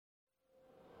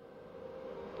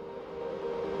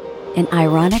an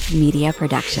Ironic Media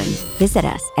production. Visit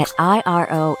us at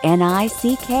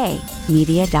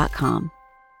ironickmedia.com.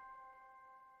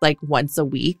 Like once a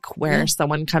week where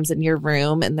someone comes in your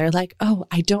room and they're like, oh,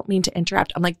 I don't mean to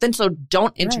interrupt. I'm like, then so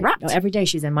don't interrupt. Right. No, every day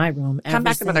she's in my room. Come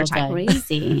back another time.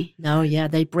 Crazy. No, yeah,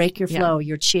 they break your flow,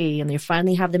 your chi, and you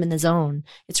finally have them in the zone.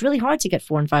 It's really hard to get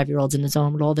 4 and 5-year-olds in the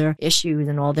zone with all their issues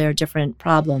and all their different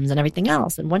problems and everything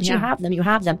else. And once you have them, you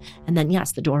have them. And then,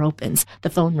 yes, the door opens,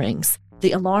 the phone rings,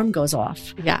 the alarm goes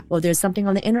off. Yeah. Or there's something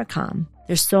on the intercom.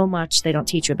 There's so much they don't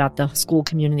teach you about the school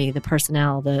community, the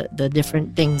personnel, the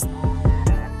different things.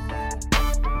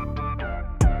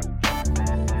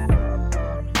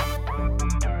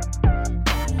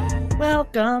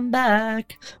 Welcome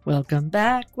back. Welcome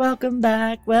back. Welcome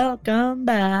back. Welcome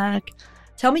back.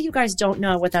 Tell me you guys don't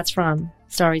know what that's from.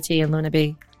 Starry T and Luna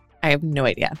B. I have no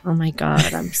idea. Oh my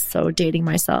God. I'm so dating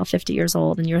myself. 50 years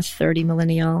old and you're 30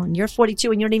 millennial and you're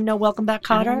 42 and you don't even know Welcome Back,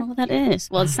 Kotter? I don't know what that is.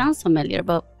 Well, it sounds familiar,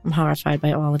 but I'm horrified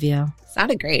by all of you.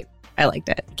 Sounded great. I liked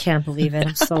it. Can't believe it.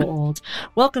 I'm so old.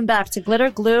 Welcome back to Glitter,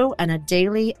 Glue, and a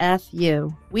Daily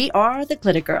FU. We are the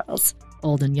Glitter Girls.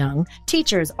 Old and young,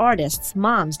 teachers, artists,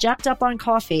 moms, jacked up on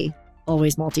coffee,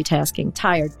 always multitasking,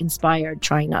 tired, inspired,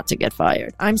 trying not to get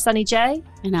fired. I'm Sunny J.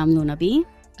 And I'm Luna B.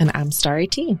 And I'm Starry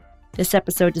T. This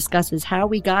episode discusses how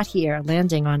we got here,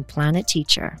 landing on Planet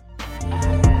Teacher.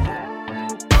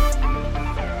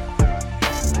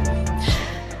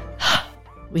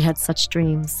 We had such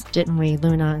dreams, didn't we,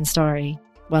 Luna and Starry?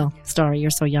 Well, Starry, you're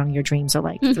so young, your dreams are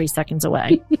like 3 seconds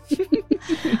away.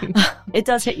 It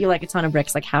does hit you like a ton of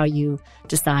bricks, like how you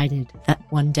decided that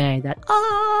one day that,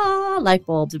 light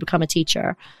bulb to become a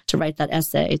teacher, to write that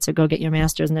essay, to go get your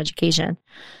master's in education.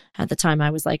 At the time,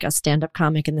 I was like a stand-up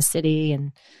comic in the city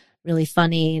and really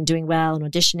funny and doing well and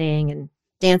auditioning and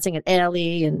dancing at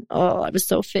Ailey. And, I was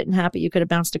so fit and happy you could have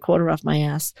bounced a quarter off my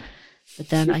ass. But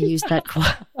then I used that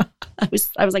I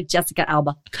was like Jessica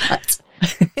Alba, cut.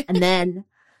 And then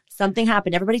something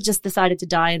happened. Everybody just decided to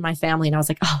die in my family. And I was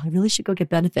like, I really should go get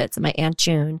benefits. And my Aunt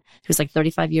June, who's like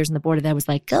 35 years on the board of that, was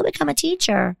like, go become a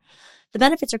teacher. The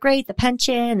benefits are great. The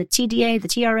pension, the TDA, the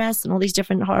TRS, and all these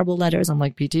different horrible letters. I'm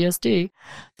like, PTSD.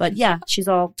 But yeah, she's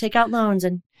all, take out loans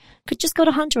and could just go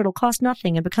to Hunter. It'll cost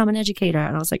nothing and become an educator.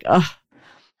 And I was like,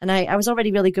 And I was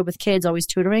already really good with kids, always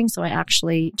tutoring. So I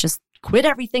actually just quit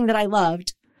everything that I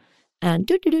loved and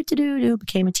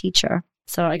became a teacher.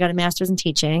 So I got a master's in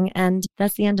teaching, and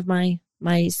that's the end of my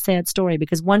sad story,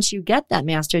 because once you get that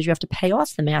master's, you have to pay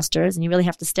off the master's and you really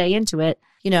have to stay into it,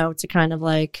 to kind of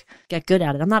like get good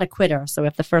at it. I'm not a quitter. So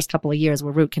if the first couple of years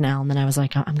were root canal, and then I was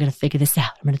like, I'm going to figure this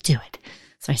out. I'm going to do it.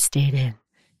 So I stayed in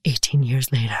 18 years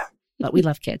later. But we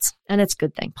love kids, and it's a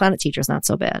good thing. Planet Teacher's not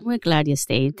so bad. We're glad you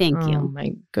stayed. Thank you. Oh,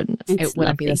 my goodness. It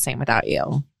wouldn't be the same without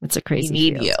you. It's a crazy We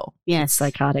need field. you. Yes. It's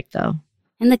psychotic, though.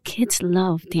 And the kids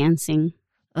love dancing.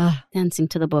 Dancing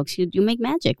to the books. You make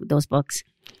magic with those books.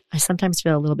 I sometimes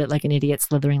feel a little bit like an idiot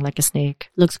slithering like a snake.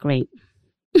 Looks great.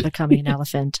 Becoming an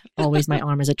elephant. Always my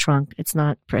arm is a trunk. It's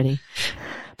not pretty.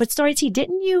 But Starry T,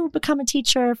 didn't you become a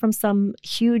teacher from some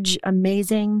huge,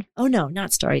 amazing... Oh, no,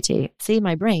 not Starry T. See,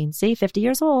 my brain. See, 50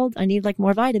 years old. I need like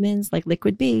more vitamins, like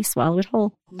Liquid B. Swallow it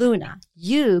whole. Luna,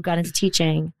 you got into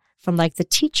teaching from like the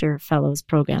Teacher Fellows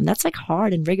program. That's like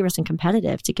hard and rigorous and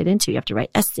competitive to get into. You have to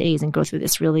write essays and go through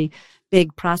this really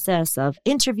big process of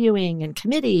interviewing and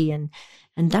committee. And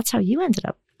that's how you ended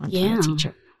up on Planet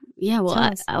Teacher. Yeah,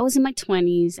 well, I was in my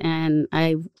 20s and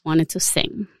I wanted to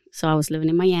sing. So I was living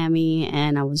in Miami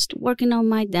and I was working on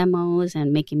my demos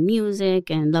and making music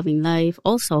and loving life.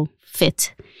 Also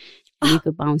fit. And you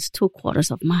could bounce 2 quarters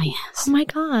of my ass. Oh my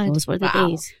God. Those were the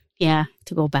days. Yeah,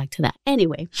 to go back to that.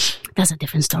 Anyway, that's a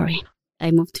different story.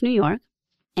 I moved to New York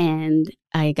and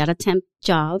I got a temp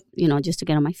job, just to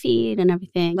get on my feet and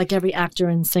everything. Like every actor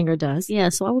and singer does. Yeah,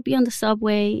 so I would be on the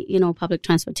subway, public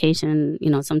transportation,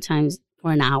 sometimes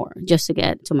for an hour just to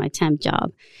get to my temp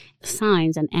job.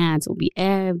 Signs and ads will be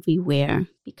everywhere.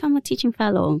 Become a teaching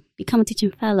fellow,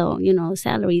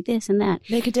 salary, this and that.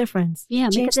 Make a difference. Yeah,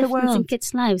 Change make a difference the world. in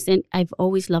kids' lives. And I've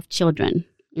always loved children.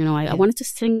 I wanted to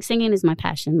sing. Singing is my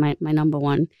passion, my number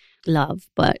one love.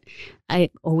 But I've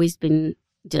always been,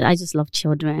 I just love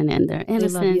children and their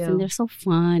innocence and they're so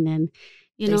fun. And,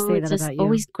 say that just about you.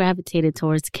 always gravitated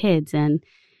towards kids. And,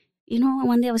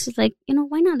 one day I was just like,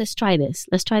 why not? Let's try this.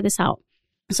 Let's try this out.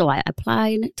 So I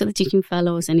applied to the Teaching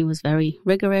Fellows, and it was very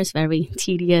rigorous, very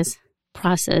tedious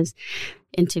process,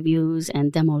 interviews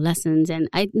and demo lessons. And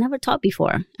I'd never taught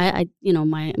before. My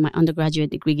undergraduate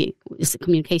degree is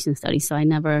communication studies, so I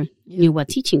never knew what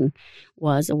teaching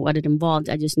was or what it involved.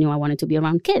 I just knew I wanted to be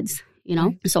around kids,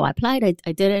 Right. So I applied. I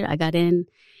did it. I got in.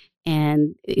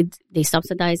 And they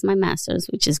subsidized my master's,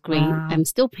 which is great. Wow. I'm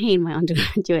still paying my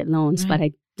undergraduate loans, but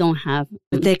I don't have.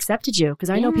 But they accepted you because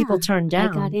I know people turned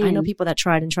down. got I know in. people that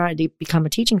tried to become a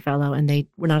teaching fellow and they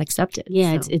were not accepted.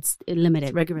 Yeah, So it's limited,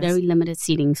 it's rigorous. very limited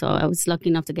seating. So I was lucky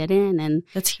enough to get in, and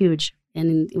That's huge.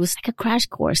 it was like a crash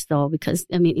course though, because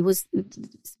I mean, it was a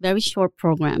very short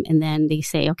program, and then they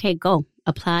say, okay, go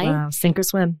apply. Wow, sink or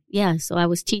swim. Yeah, so I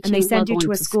was teaching. And they send while you to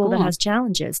going a school that has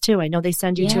challenges too. I know they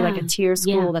send you to like a tier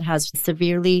school that has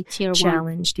severely Tier 1.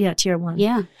 challenged. Yeah, tier 1.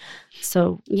 Yeah,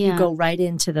 So you Yeah. go right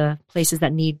into the places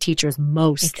that need teachers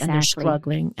most and they're Exactly.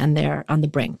 struggling and they're on the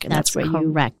brink. And that's where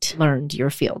correct. you learned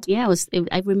your field. Yeah,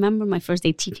 I remember my first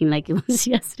day teaching like it was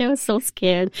yesterday. I was so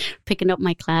scared picking up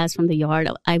my class from the yard.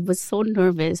 I was so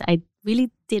nervous. I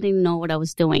really didn't know what I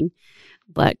was doing.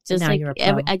 But just now like you're a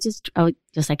pro. I just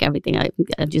like everything, I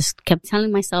just kept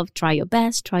telling myself, try your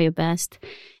best,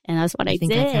 and that's what I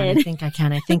think did. I think I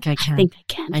can. I think I can. I think I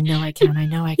can. I know I can. I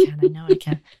know I can. I know I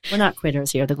can. We're not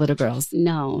quitters here, the Glitter Girls.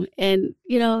 No, and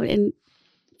and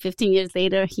 15 years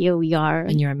later, here we are.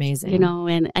 And you're amazing.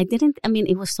 And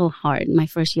it was so hard. My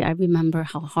first year, I remember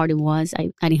how hard it was.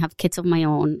 I didn't have kids of my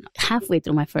own halfway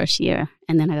through my first year,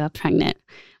 and then I got pregnant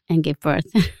and gave birth.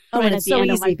 Oh, right and at it's the so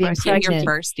end of easy my being first year. In your pregnant.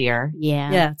 first year.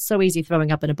 Yeah. Yeah, it's so easy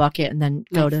throwing up in a bucket and then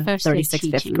go My to first day 36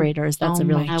 fifth teaching. graders. That's Oh a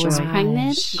really my I was joy.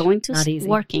 pregnant, going to Not easy.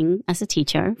 working as a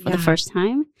teacher for the Yeah. first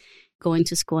time, going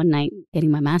to school at night,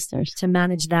 getting my master's. To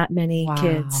manage that many Wow.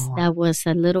 kids. That was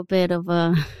a little bit of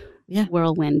a Yeah.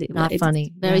 whirlwind. Not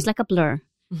funny. Very, Yeah. It's like a blur.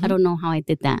 Mhm. I don't know how I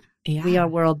did that. Yeah. We are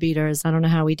world beaters. I don't know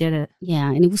how we did it. Yeah,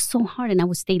 and it was so hard. And I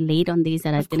would stay late on days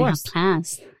that I Of didn't course. have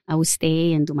class. I would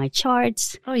stay and do my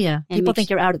charts. Oh, yeah. And People make think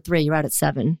you're out at 3. You're out at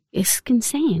 7. It's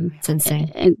insane. It's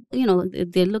insane. And,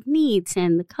 they look neat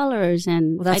and the colors.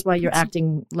 And Well, that's why you're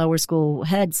acting lower school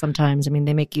head sometimes. I mean,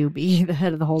 they make you be the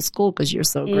head of the whole school because you're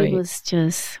so great. It was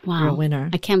just, wow. You're a winner.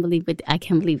 I can't believe it. I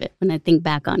can't believe it when I think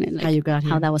back on it. Like How you got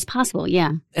here. how that was possible.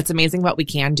 Yeah. It's amazing what we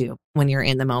can do when you're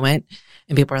in the moment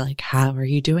and people are like, how are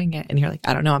you doing it? And you're like,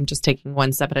 I don't know. I'm just taking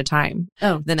one step at a time.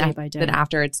 Oh, Then, day by day. then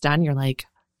after it's done, you're like,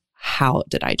 how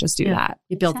did I just do Yeah. that?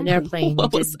 You built an Exactly. airplane.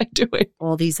 What You was did I doing?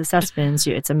 all these assessments.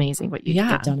 It's amazing what you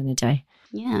Yeah. get done in a day.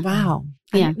 Yeah. Wow.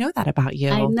 I Yeah. didn't know that about you.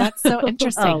 I know. That's so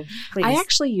interesting. Oh, please. I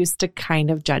actually used to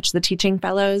kind of judge the Teaching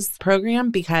Fellows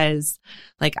program because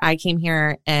like I came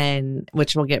here and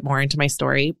which we'll get more into my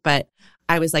story, but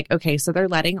I was like, okay, so they're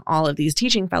letting all of these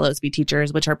teaching fellows be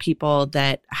teachers, which are people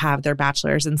that have their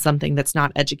bachelor's in something that's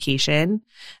not education.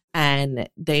 And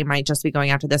they might just be going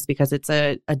after this because it's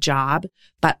a job.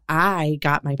 But I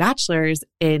got my bachelor's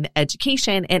in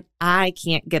education and I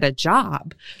can't get a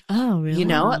job. Oh, really?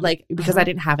 Like because I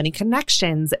didn't have any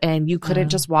connections and you couldn't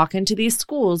just walk into these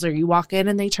schools or you walk in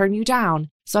and they turn you down.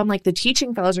 So I'm like, the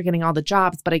teaching fellows are getting all the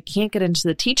jobs, but I can't get into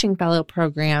the teaching fellow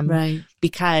program Right.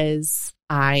 because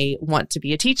I want to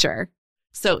be a teacher.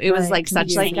 So it was Right, like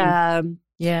such like confusing.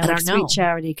 Yeah, I like don't know. sweet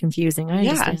charity, confusing. I yeah.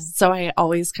 understand. So I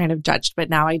always kind of judged, but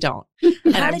now I don't.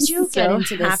 And How I'm did you get so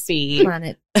into this happy.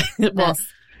 planet? well, mess?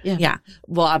 yeah.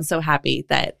 Well, I'm so happy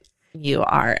that you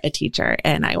are a teacher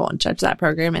and I won't judge that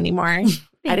program anymore.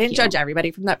 I didn't you. judge everybody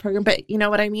from that program, but you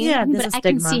know what I mean? Yeah, there's But a I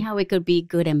can stigma. see how it could be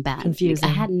good and bad. Like, Confusing.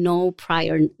 I had no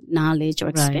prior knowledge or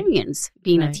Right. experience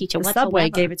being a Right. teacher The whatsoever. Subway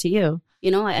gave it to you.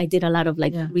 I did a lot of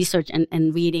Yeah. research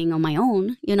and reading on my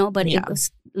own, but Yeah. it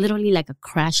was literally like a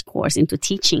crash course into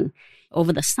teaching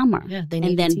over the summer. Yeah, they need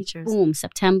And then teachers. boom,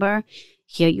 September,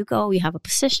 here you go. You have a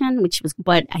position,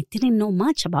 but I didn't know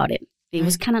much about it. It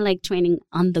was kind of like training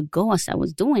on the go as I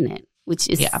was doing it, which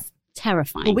is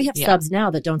terrifying. Well, we have Yeah. subs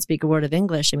now that don't speak a word of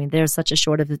English. I mean, there's such a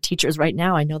shortage of the teachers right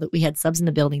now. I know that we had subs in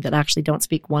the building that actually don't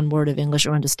speak one word of English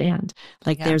or understand.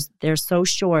 Like Yeah. they're so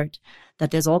short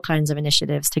that there's all kinds of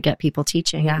initiatives to get people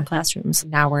teaching in classrooms.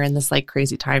 Now we're in this like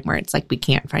crazy time where it's like we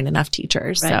can't find enough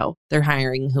teachers. Right. So they're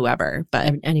hiring whoever.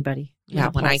 But Anybody. yeah,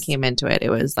 when I came into it, it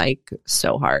was like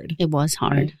so hard. It was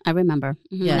hard. Right. I remember.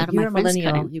 Mhm. A Yeah, lot of you're my a friends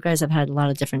millennial. couldn't. You guys have had a lot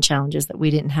of different challenges that we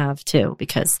didn't have too,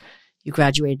 because you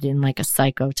graduated in like a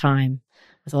psycho time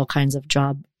with all kinds of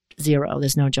job zero.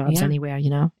 There's no jobs Yeah. anywhere,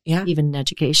 Yeah. even in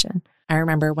education. I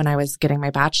remember when I was getting my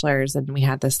bachelor's and we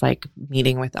had this like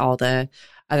meeting with all the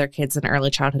other kids in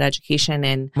early childhood education.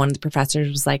 And one of the professors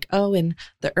was like, oh, and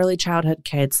the early childhood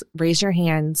kids, raise your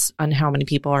hands on how many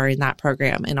people are in that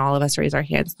program. And all of us raise our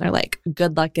hands. And they're like,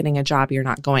 good luck getting a job you're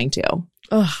not going to.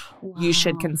 Oh, You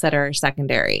should consider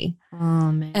secondary.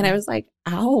 oh man. And I was like,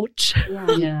 ouch.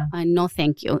 yeah. No,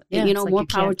 thank you. Yeah, it's like More you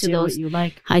power can't to do what those you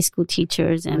like. high school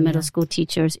teachers and Oh, middle yeah. school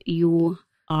teachers. You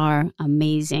are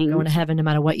amazing. Going to heaven no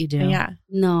matter what you do. Yeah.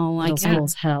 No, I Middle can't.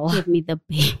 school's hell. Give me the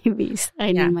babies. I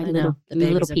Yeah, need my I know. little, The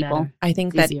little babies are people. better. I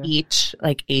think It's that easier. each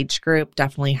like age group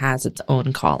definitely has its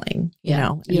own calling, you Yeah.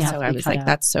 know? And Yeah. so I We was cut like, out.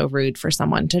 that's so rude for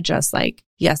someone to just like,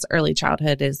 yes, early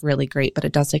childhood is really great, but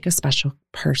it does take a special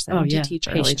person Oh, to yeah. teach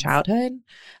early Patience. childhood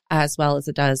as well as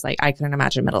it does. Like, I couldn't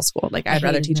imagine middle school. Like, I'd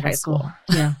rather hated teach middle high school.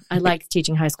 Yeah. I liked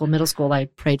teaching high school. Middle school, I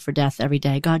prayed for death every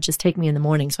day. God, just take me in the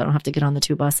morning so I don't have to get on the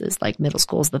 2 buses. Like middle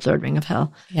school's the third ring of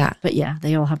hell. Yeah. But yeah,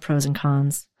 they all have pros and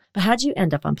cons. But how'd you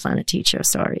end up on Planet Teacher?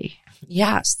 Sorry.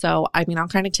 Yeah. So, I mean, I'll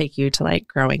kind of take you to like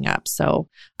growing up. So,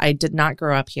 I did not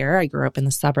grow up here. I grew up in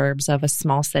the suburbs of a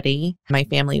small city. My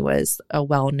family was a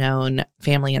well-known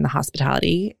family in the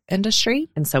hospitality industry.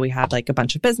 And so we had like a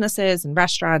bunch of businesses and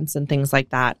restaurants and things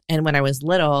like that. And when I was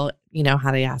little, you know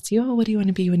how they ask you, oh, what do you want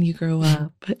to be when you grow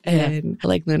up? And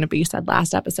like Luna B said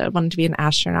last episode, wanted to be an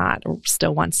astronaut or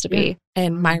still wants to be.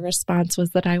 And my response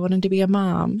was that I wanted to be a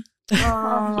mom.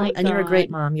 Oh, my and you're a great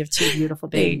God. mom. You have 2 beautiful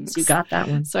babies. Thanks. You got that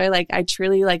one. So I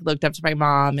truly like looked up to my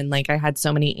mom, and like I had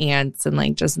so many aunts and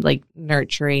like just like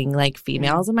nurturing like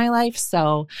females in my life.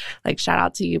 So like shout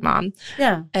out to you, Mom.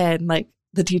 Yeah. And like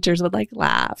the teachers would like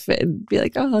laugh and be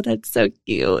like, oh, that's so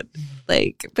cute.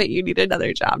 Like, but you need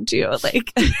another job too.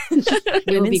 Like,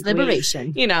 Women's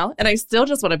liberation. you know, and I still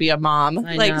just want to be a mom.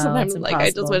 I Like know, sometimes it's I'm like, I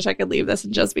just impossible. wish I could leave this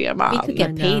and just be a mom. We could I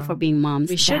get know. paid for being moms.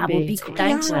 We should that be. would be great.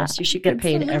 Thankless. You should get It's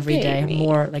paid every day amazing.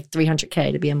 more, like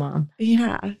 $300K to be a mom.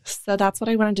 Yeah. So that's what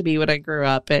I wanted to be when I grew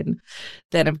up. And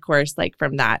then, of course, like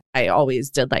from that, I always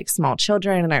did like small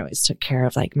children and I always took care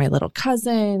of like my little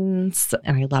cousins.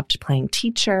 And I loved playing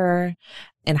teacher.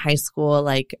 In high school,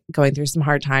 like going through some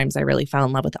hard times, I really fell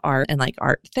in love with art and like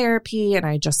art therapy. And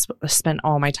I just spent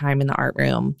all my time in the art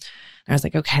room. And I was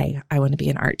like, okay, I want to be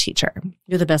an art teacher.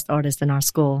 You're the best artist in our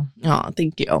school. Oh,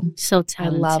 thank you. So I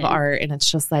talented. love art. And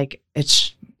it's just like,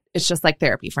 it's just like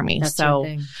therapy for me. That's So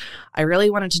your thing. I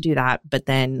really wanted to do that, but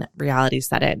then reality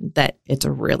set in that it's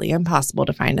really impossible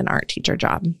to find an art teacher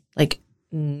job, like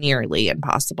nearly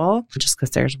impossible, just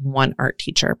because there's one art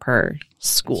teacher per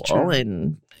school true.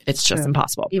 and it's just True.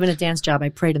 impossible. Even a dance job, I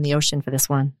prayed in the ocean for this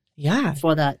one. Yeah.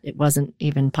 Before that, it wasn't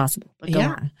even possible. But go Yeah.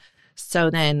 on.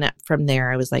 So then from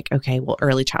there, I was like, okay, well,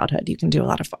 early childhood, you can do a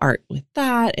lot of art with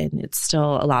that. And it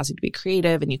still allows you to be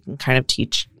creative and you can kind of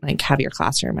teach, like have your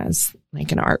classroom as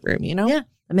like an art room, you know? Yeah.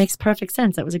 That makes perfect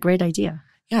sense. That was a great idea.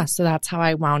 Yeah. So that's how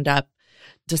I wound up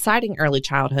deciding early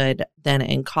childhood. Then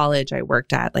in college, I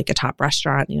worked at like a top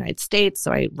restaurant in the United States.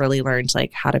 So I really learned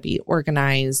like how to be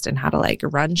organized and how to like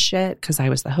run shit because I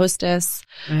was the hostess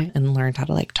Right. and learned how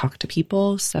to like talk to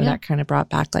people. So Yeah. that kind of brought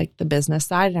back like the business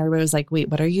side. And everybody was like, wait,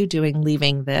 what are you doing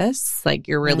leaving this? Like,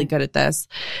 you're really Right. good at this.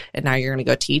 And now you're going to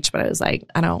go teach. But I was like,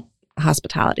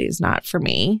 hospitality is not for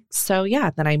me. So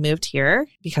yeah, then I moved here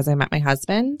because I met my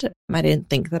husband. I didn't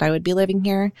think that I would be living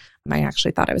here. I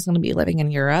actually thought I was going to be living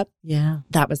in Europe. Yeah.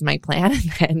 That was my plan.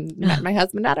 And then met my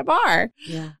husband at a bar.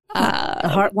 Yeah. The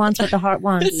heart wants what the heart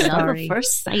wants. Love Sorry. at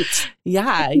first sight.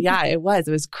 Yeah, it was.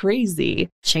 It was crazy.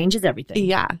 Changes everything.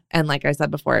 Yeah. And like I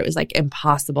said before, it was like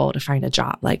impossible to find a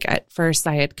job. Like at first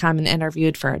I had come and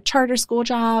interviewed for a charter school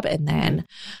job. And then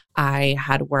I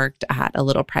had worked at a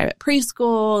little private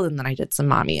preschool. And then I did some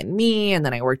mommy and me. And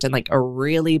then I worked in like a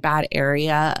really bad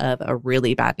area of a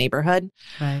really bad neighborhood.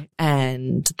 Right.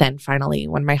 And then finally,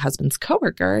 one of my husband's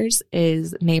coworkers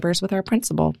is neighbors with our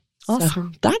principal.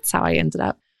 Awesome. So that's how I ended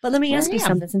up. But let me Where ask I you am.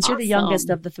 something. Since you're the Awesome. youngest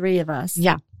of the three of us.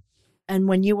 Yeah. And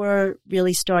when you were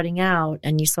really starting out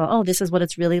and you saw, oh, this is what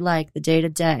it's really like, the day to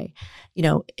day, you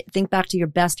know, think back to your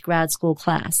best grad school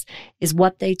class. Is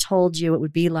what they told you it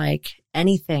would be like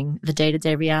anything, the day to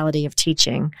day reality of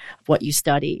teaching, what you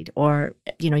studied, or,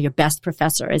 you know, your best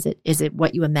professor? Is it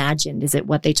what you imagined? Is it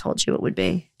what they told you it would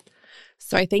be?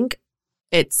 So I think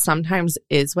it sometimes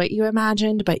is what you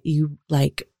imagined, but you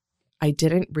like, I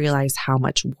didn't realize how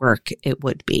much work it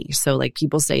would be. So like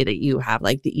people say that you have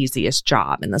like the easiest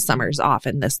job and the summer's off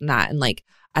and this and that. And like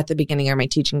at the beginning of my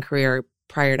teaching career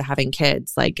prior to having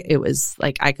kids, like it was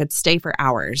like I could stay for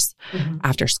hours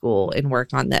after school and work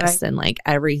on this. Right. And like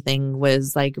everything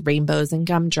was like rainbows and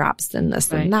gumdrops and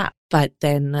this Right. and that. But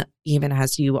then even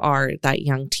as you are that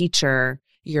young teacher,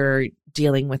 you're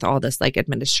dealing with all this like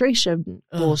administration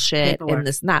bullshit paperwork. and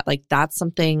this and that. Like that's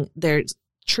something there's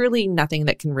truly nothing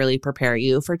that can really prepare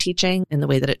you for teaching in the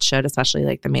way that it should, especially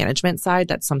like the management side.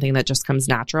 That's something that just comes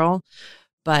natural.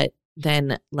 But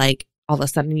then like all of a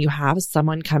sudden you have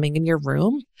someone coming in your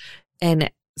room.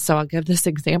 And so I'll give this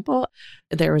example.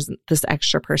 There was this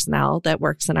extra personnel that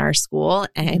works in our school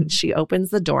and she opens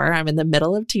the door. I'm in the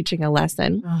middle of teaching a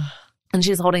lesson. Oh, And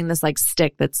she's holding this like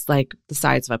stick that's like the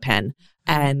size of a pen.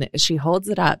 And she holds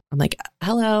it up. I'm like,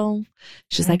 hello.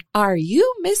 She's like, are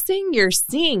you missing your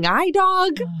seeing eye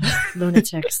dog?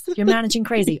 Lunatics. You're managing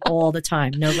crazy all the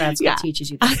time. No grad school teaches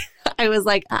you that. I was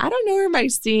like, I don't know where my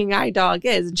seeing eye dog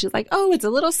is. And she's like, oh, it's a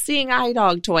little seeing eye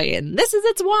dog toy. And this is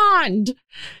its wand.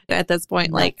 At this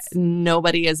point, like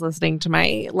nobody is listening to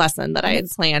my lesson that I had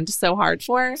planned so hard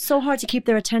for. So hard to keep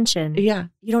their attention. Yeah.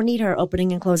 You don't need her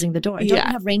opening and closing the door. Don't you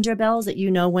have reindeer bells that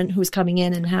you know who's coming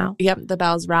in and how? Yep. The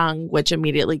bell's rung, which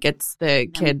immediately gets the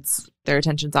kids, their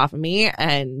attention's off of me.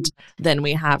 And then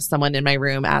we have someone in my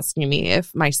room asking me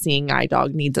if my seeing eye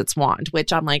dog needs its wand,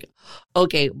 which I'm like,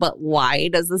 okay, but why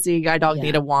does the seeing eye dog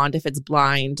need a wand if it's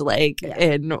blind? Like,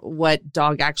 and what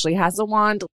dog actually has a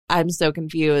wand? I'm so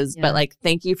confused, but like,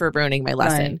 thank you for ruining my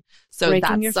lesson. Right. So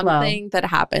Breaking that's something that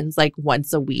happens like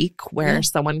once a week where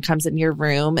someone comes in your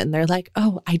room and they're like,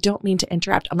 oh, I don't mean to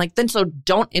interrupt. I'm like, then so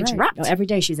don't interrupt. No, every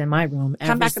day she's in my room.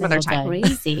 Come back another time.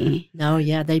 Crazy. No,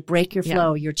 they break your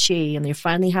flow, your chi, and you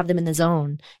finally have them in the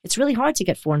zone. It's really hard to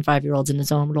get 4 and 5 year olds in the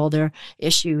zone with all their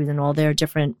issues and all their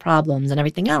different problems and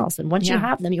everything else. And once you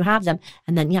have them, you have them.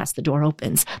 And then, yes, the door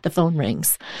opens, the phone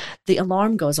rings, the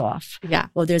alarm goes off. Yeah.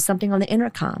 Well, there's something on the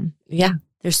intercom. Yeah.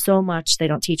 There's so much they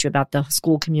don't teach you about the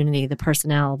school community, the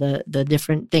personnel, the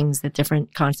different things, the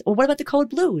different concepts. Well, what about the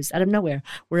code blues out of nowhere?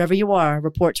 Wherever you are,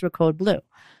 report to a code blue.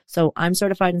 So I'm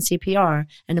certified in CPR,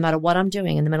 and no matter what I'm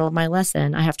doing in the middle of my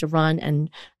lesson, I have to run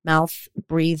and mouth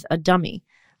breathe a dummy,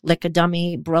 lick a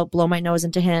dummy, blow my nose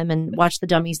into him, and watch the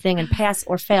dummy's thing and pass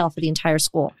or fail for the entire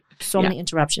school. So many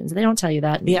interruptions. They don't tell you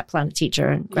that in Planet Teacher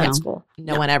and grad school.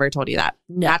 No one ever told you that.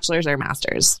 No. Bachelors or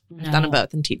masters. I've done them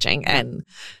both in teaching, and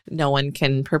no one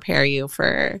can prepare you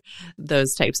for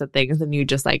those types of things. And you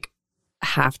just like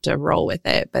have to roll with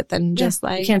it. But then just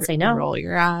like, you can't say no. Roll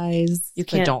your eyes. You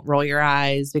can't. But don't roll your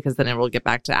eyes because then it will get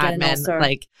back to Get an admin. ulcer.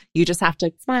 Like you just have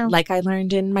to Smile. like I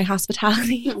learned in my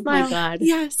hospitality. Oh my God.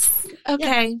 Yes.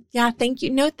 Okay. Yeah. Thank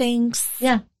you. No thanks.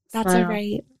 Yeah. That's Smile. all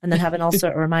right. And then have an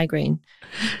ulcer or a migraine.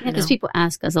 Yeah, because people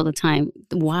ask us all the time,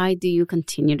 why do you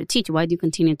continue to teach? Why do you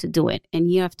continue to do it?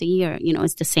 And year after year,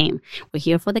 it's the same. We're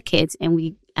here for the kids, and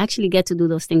we actually get to do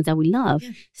those things that we love. Yeah.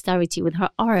 Starity with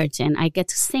her art, and I get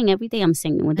to sing every day. I'm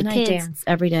singing with the kids. I dance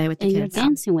every day with the kids. kids. And you're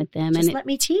dancing with them. Just let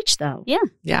me teach, though. Yeah.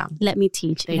 Yeah. Let me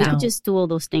teach. They We don't. could just do all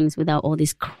those things without all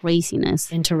this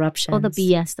craziness. Interruptions. All the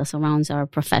BS that surrounds our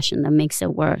profession that makes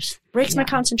it worse. Breaks my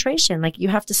concentration. Like you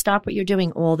have to stop what you're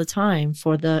doing all the time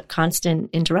for the constant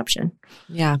interruption.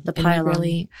 Yeah. The And pile on.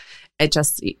 really, it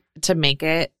just, to make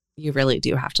it, you really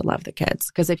do have to love the kids.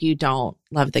 Because if you don't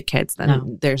love the kids,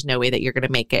 then there's no way that you're going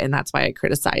to make it. And that's why I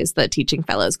criticize the teaching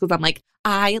fellows, because I'm like,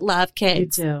 I love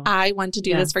kids. You do. I want to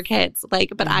do this for kids.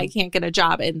 Like, but I can't get a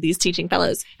job in these teaching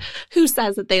fellows. Who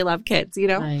says that they love kids,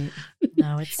 Right.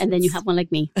 No, it's And then you have one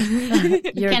like me.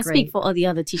 You're Can't great. speak for all the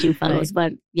other teaching fellows,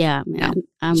 but yeah, man.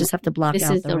 You just have to block This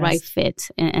out is the right rest. fit.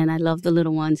 And I love the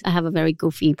little ones. I have a very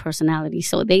goofy personality.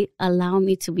 So they allow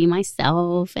me to be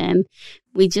myself, and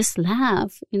we just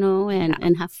laugh,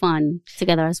 and have fun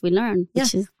together as we learn,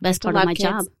 which is the best part of my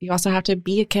job. You also have to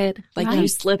be a kid. Like you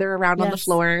slither around on the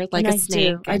floor like a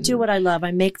snake. I do what I love.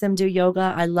 I make them do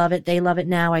yoga. I love it. They love it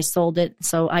now. I sold it.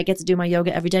 So I get to do my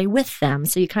yoga every day with them.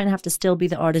 So you kind of have to still be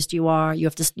the artist you are. You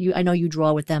have to, I know you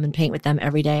draw with them and paint with them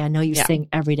every day. I know you sing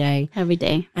every day. Every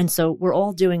day. And so we're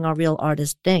all doing our real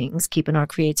artist things, keeping our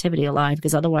creativity alive,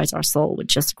 because otherwise our soul would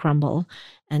just crumble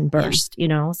and burst,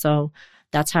 So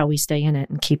that's how we stay in it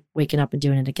and keep waking up and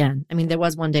doing it again. I mean, there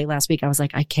was one day last week I was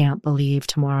like, I can't believe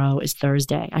tomorrow is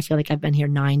Thursday. I feel like I've been here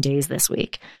 9 days this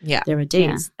week. Yeah. There are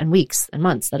days and weeks and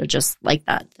months that are just like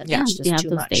that. It's You just have too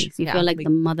those much. days. You feel like the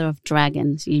mother of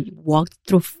dragons. You walked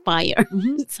through fire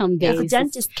some days. The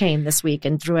dentist came this week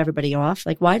and threw everybody off.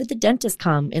 Like, why did the dentist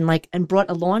come and brought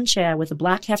a lawn chair with a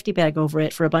black hefty bag over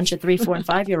it for a bunch of 3, 4, and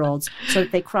 5-year-olds so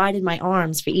that they cried in my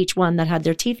arms for each one that had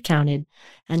their teeth counted,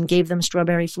 and gave them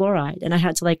strawberry fluoride. And I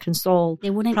had to console They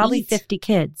wouldn't probably eat. 50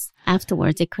 kids.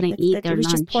 Afterwards, they couldn't eat their It was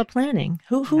lunch. just poor planning.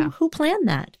 Who planned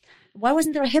that? Why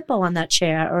wasn't there a hippo on that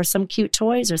chair or some cute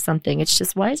toys or something? It's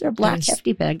just, why is there a black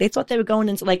hefty bag? They thought they were going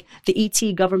into the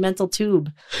ET governmental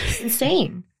tube. It's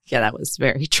insane. Yeah, that was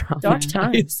very traumatizing. Dark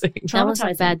times. That was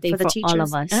a bad day for the for teachers all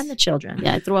of us. and the children.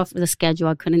 Yeah, I threw off the schedule.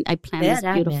 I planned Bad this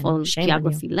beautiful admin. Shame on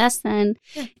geography lesson.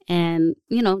 Yeah. And,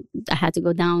 I had to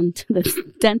go down to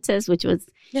the dentist, which was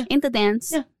in the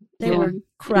dance. Yeah. They were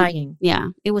crying. Yeah,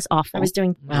 it was awful. I was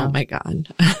doing, Oh my God.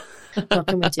 what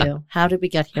can we do? How did we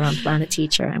get here on Planet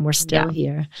Teacher? And we're still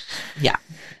here. Yeah.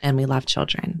 And we love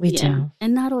children. We do.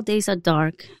 And not all days are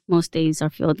dark. Most days are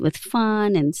filled with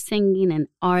fun and singing and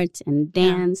art and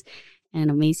dance and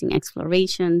amazing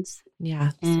explorations. Yeah.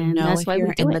 So And that's if why we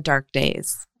you're do in it. the dark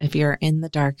days, if you're in the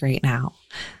dark right now,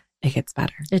 it gets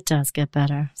better. It does get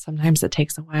better. Sometimes it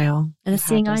takes a while. And a You've had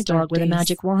seeing those eye dark dog with a days.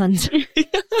 magic wand.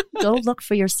 Go look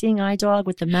for your seeing eye dog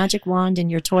with the magic wand in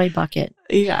your toy bucket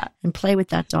Yeah. and play with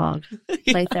that dog.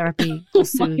 Play therapy will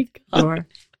soothe your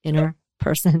inner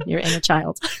person, your inner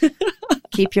child.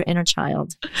 Keep your inner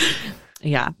child.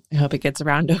 Yeah. I hope it gets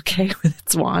around okay with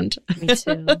its wand. Me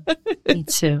too. Me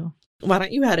too. Why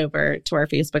don't you head over to our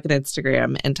Facebook and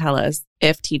Instagram and tell us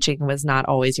if teaching was not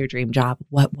always your dream job,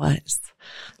 what was?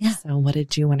 Yeah. So what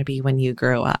did you want to be when you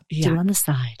grew up? Do on the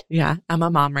side. Yeah. I'm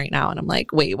a mom right now and I'm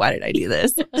like, wait, why did I do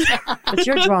this? But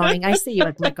you're drawing. I see you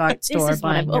at Blick Art Store This is what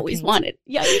buying I've your always paints. wanted.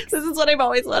 Yeah. This is what I've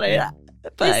always wanted.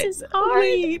 But This is hard.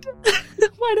 wait,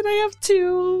 why did I have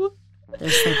two? They're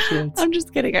so cute. I'm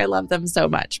just kidding. I love them so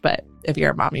much. But if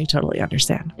you're a mom, you totally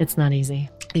understand. It's not easy.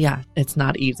 Yeah. It's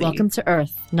not easy. Welcome to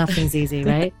Earth. Nothing's easy,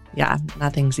 right? Yeah.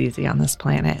 Nothing's easy on this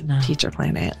planet. No. Teacher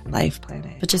planet, life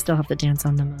planet. But you still have to dance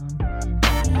on the moon.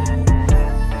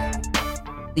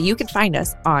 You can find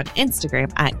us on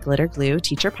Instagram at Glitter Glue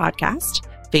Teacher Podcast,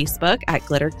 Facebook at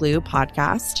Glitter Glue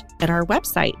Podcast, and our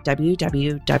website,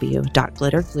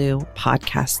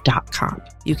 www.glittergluepodcast.com.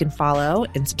 You can follow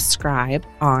and subscribe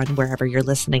on wherever you're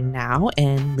listening now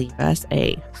and leave us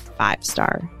a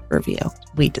 5-star review.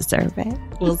 We deserve it.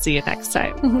 We'll see you next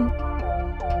time.